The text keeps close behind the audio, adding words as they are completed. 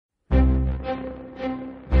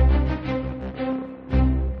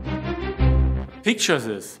Picture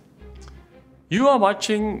this. You are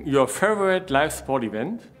watching your favorite live sport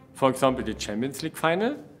event, for example the Champions League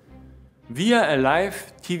final, via a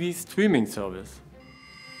live TV streaming service.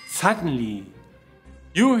 Suddenly,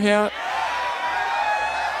 you hear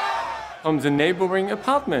from the neighboring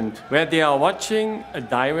apartment where they are watching a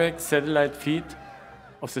direct satellite feed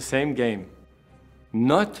of the same game,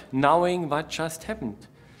 not knowing what just happened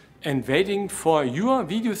and waiting for your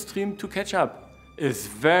video stream to catch up is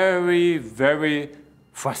very, very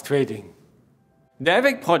frustrating. The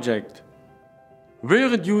EVIC project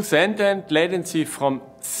will reduce end-to-end latency from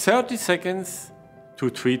 30 seconds to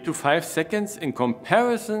 3 to 5 seconds in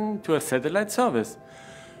comparison to a satellite service,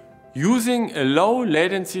 using a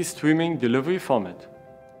low-latency streaming delivery format.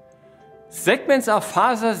 Segments are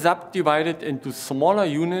further subdivided into smaller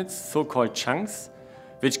units, so-called chunks,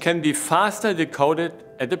 which can be faster decoded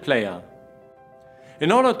at the player.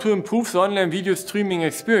 In order to improve the online video streaming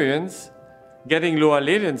experience, getting lower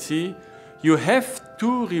latency, you have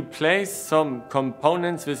to replace some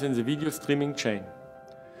components within the video streaming chain.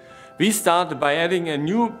 We started by adding a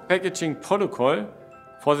new packaging protocol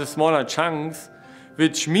for the smaller chunks,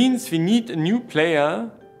 which means we need a new player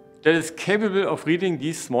that is capable of reading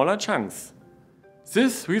these smaller chunks.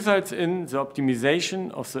 This results in the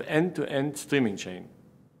optimization of the end-to-end streaming chain.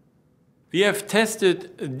 We have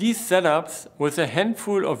tested these setups with a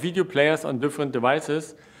handful of video players on different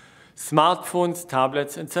devices, smartphones,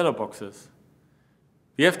 tablets, and set-top boxes.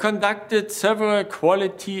 We have conducted several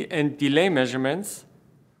quality and delay measurements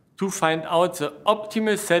to find out the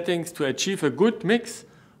optimal settings to achieve a good mix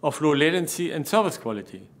of low latency and service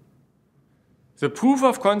quality. The proof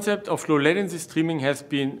of concept of low latency streaming has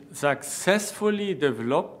been successfully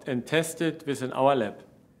developed and tested within our lab.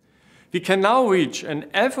 We can now reach an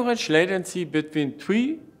average latency between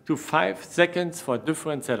 3 to 5 seconds for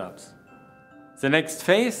different setups. The next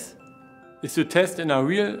phase is to test in a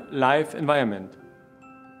real live environment.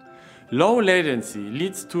 Low latency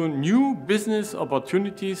leads to new business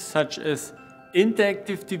opportunities such as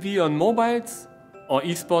interactive TV on mobiles or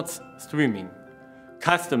esports streaming.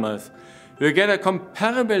 Customers will get a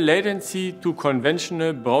comparable latency to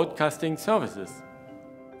conventional broadcasting services.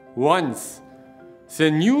 Once the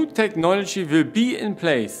new technology will be in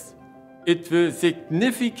place, it will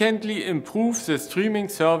significantly improve the streaming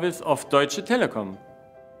service of Deutsche Telekom.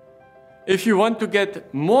 If you want to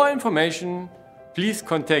get more information, please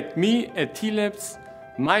contact me at T-Labs.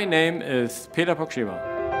 My name is Peter Poksheva.